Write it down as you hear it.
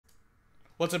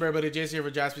What's up, everybody? Jason here for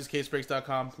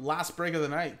JaspysCaseBreaks.com. Last break of the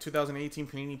night, 2018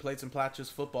 Panini Plates and Patches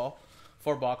Football.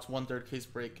 4-box, 1/3 case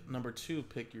break. Number 2,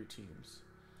 pick your teams.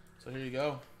 So here you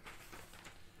go.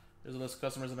 Here's a list of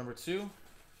customers at number 2.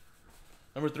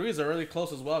 Number 3 is already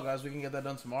close as well, guys. We can get that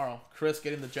done tomorrow. Chris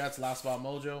getting the Jets, last spot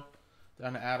mojo.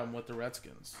 Down to Adam with the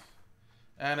Redskins.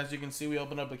 And as you can see, we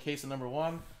opened up a case of number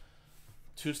 1.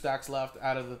 2 stacks left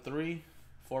out of the 3.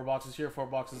 4 boxes here, 4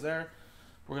 boxes there.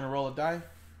 We're going to roll a die.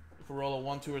 If we roll a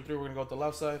 1, 2, or 3, we're going to go with the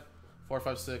left side. 4,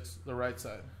 5, 6, the right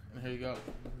side. And here you go.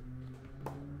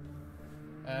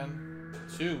 And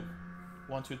 2.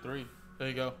 1, 2, 3. There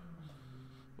you go.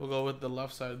 We'll go with the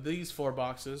left side. These 4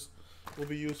 boxes will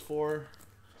be used for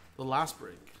the last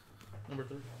break. Number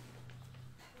 3.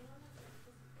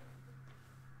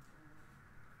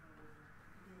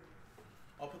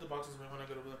 I'll put the boxes away when I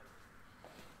get over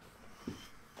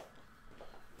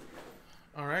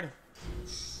there. Alrighty.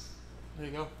 There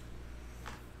you go.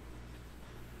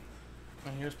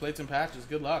 And here's plates and patches.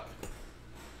 Good luck.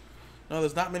 No,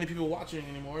 there's not many people watching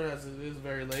anymore, as it is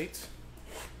very late.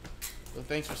 So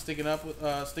thanks for sticking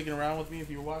around with me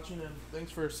if you're watching, and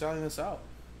thanks for selling this out.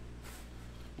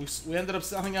 We ended up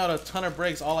selling out a ton of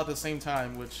breaks all at the same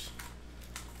time, which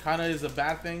kind of is a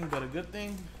bad thing, but a good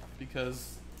thing,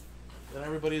 because then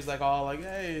everybody's like, all like,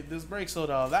 hey, this break sold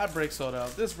out, that break sold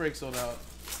out, this break sold out.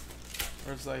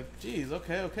 Or it's like, geez,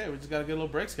 okay, we just got to get a little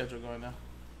break schedule going now.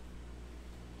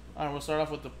 All right, we'll start off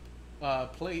with the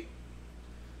plate,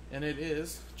 and it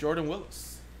is Jordan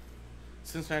Willis,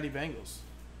 Cincinnati Bengals,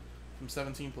 from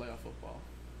 17 playoff football.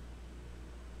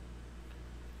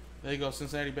 There you go,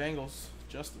 Cincinnati Bengals,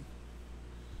 Justin.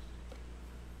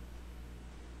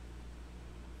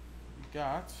 We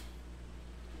got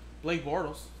Blake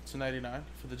Bortles, /99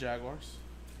 for the Jaguars.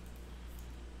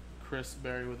 Chris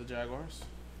Berry with the Jaguars.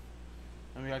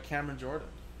 And we got Cameron Jordan,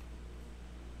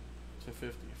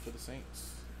 /50 for the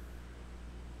Saints.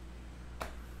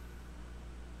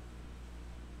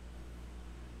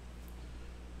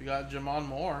 We got Jamon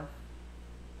Moore.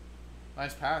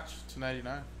 Nice patch,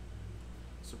 /99.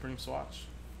 Supreme Swatch.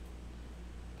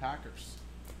 Packers.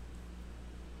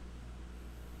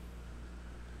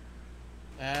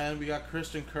 And we got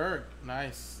Christian Kirk.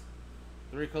 Nice.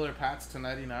 3-color patch,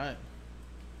 /99.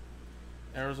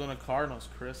 Arizona Cardinals,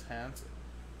 Chris Hansen.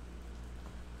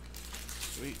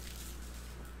 Sweet.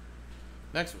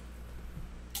 Next one.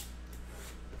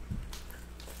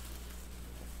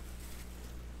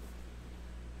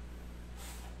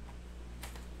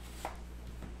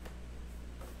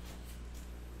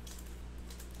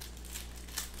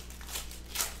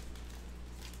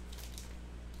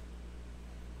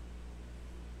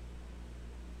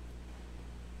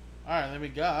 All right, then we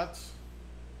got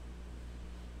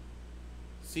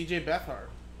CJ Beathard,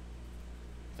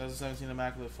 2017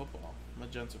 Immaculate Football,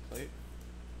 magenta plate.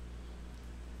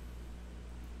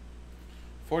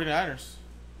 49ers,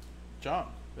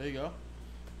 John, there you go.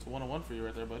 It's a 101 for you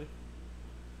right there, buddy.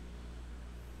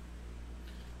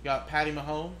 Got Patty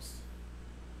Mahomes.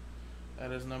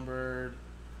 That is numbered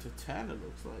to 10, it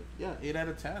looks like. Yeah, 8 out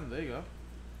of 10. There you go.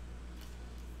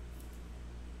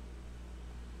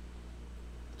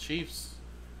 Chiefs.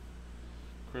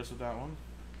 Chris with that one.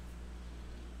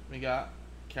 We got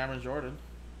Cameron Jordan,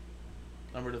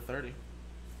 number to 30.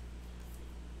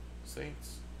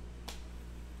 Saints.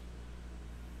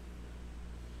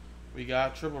 We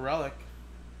got Triple Relic,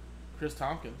 Chris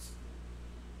Tompkins,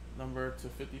 number to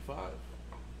 55.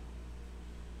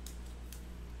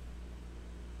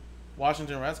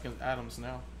 Washington Redskins, Adams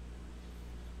now.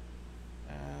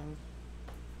 And,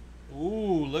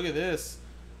 ooh, look at this.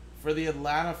 For the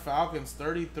Atlanta Falcons,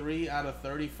 33 out of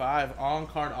 35.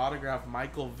 On-card autograph,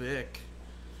 Michael Vick.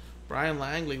 Brian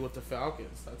Langley with the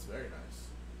Falcons. That's very nice.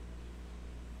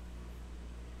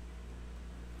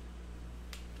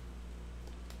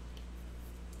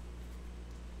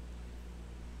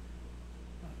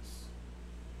 Nice.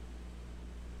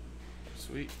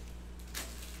 Sweet.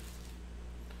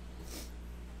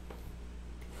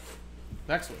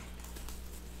 Next one.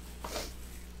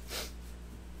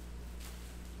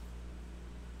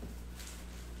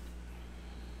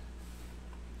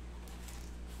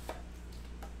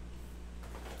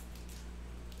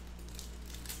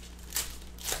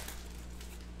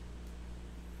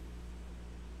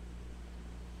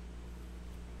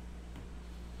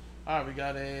 All right, we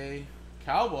got a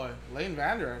Cowboy, Lane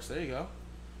Vander Esch. There you go.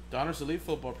 Donruss Elite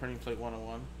Football printing plate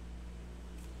 101.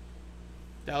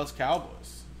 Dallas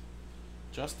Cowboys,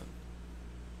 Justin.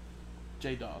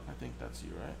 J-Dog, I think that's you,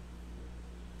 right?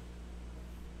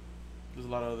 There's a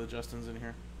lot of other Justins in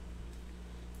here.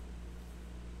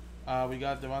 We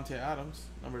got Devontae Adams,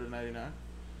 number to 99.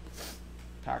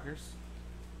 Packers.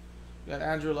 We got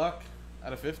Andrew Luck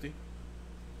out of 50.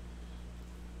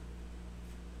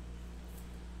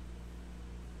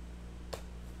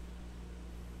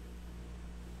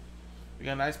 We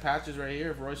got nice patches right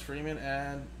here of Royce Freeman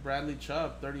and Bradley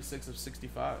Chubb, 36 of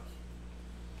 65.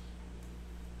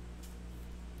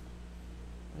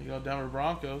 There you go, Denver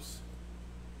Broncos.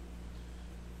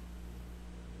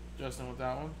 Justin with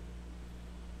that one.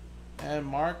 And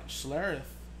Mark Schlereth.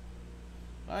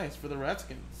 Nice for the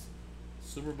Redskins.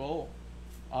 Super Bowl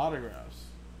autographs.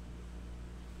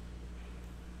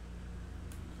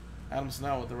 Adam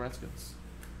Snell with the Redskins.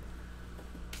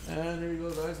 And here you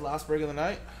go, guys. Last break of the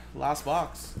night. Last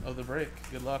box of the break.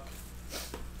 Good luck.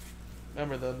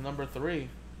 Remember, the number 3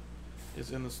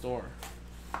 is in the store.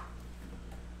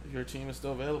 If your team is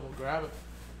still available, grab it.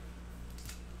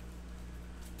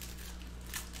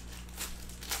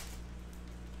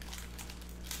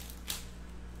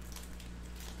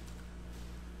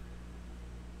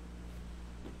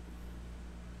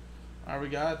 All right, we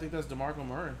got, I think that's DeMarco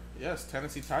Murray. Yes,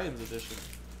 Tennessee Titans edition.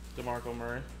 DeMarco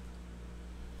Murray.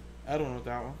 Edwin with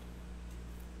that one.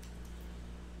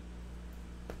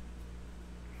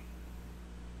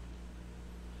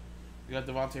 We got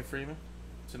Devontae Freeman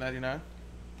to 99.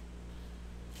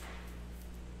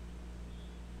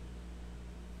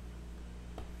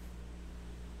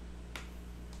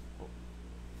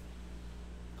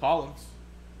 Collins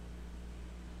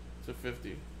to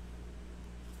 50.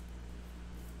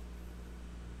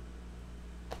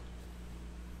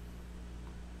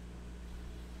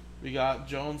 We got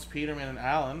Jones, Peterman, and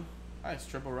Allen. Nice,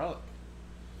 triple relic.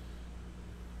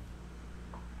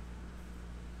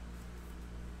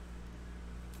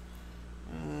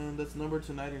 And that's numbered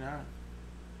to 99.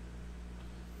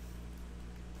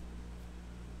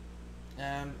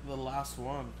 And the last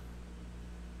one.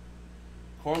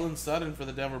 Cortland Sutton for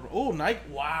the Denver. Oh, Nike!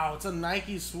 Wow, it's a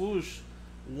Nike swoosh.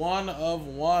 1 of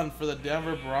 1 for the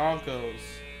Denver Broncos.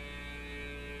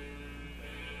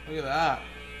 Look at that.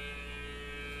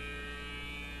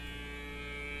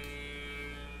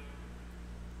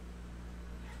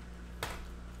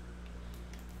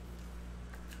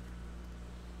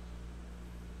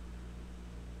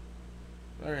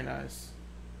 Very nice.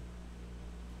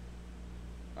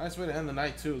 Nice way to end the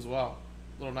night too as well.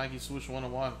 Little Nike swoosh 1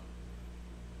 of 1.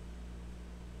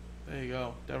 There you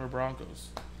go, Denver Broncos.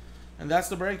 And that's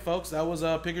the break, folks. That was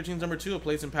Pick Your Teams number 2.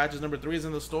 Plates and Patches number 3 is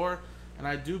in the store. And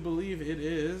I do believe it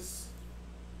is...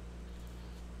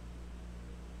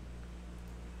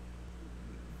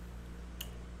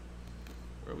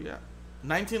 Where are we at?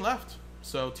 19 left.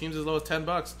 So teams as low as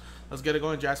 $10. Let's get it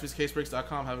going.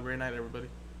 JaspysCaseBreaks.com. Have a great night, everybody.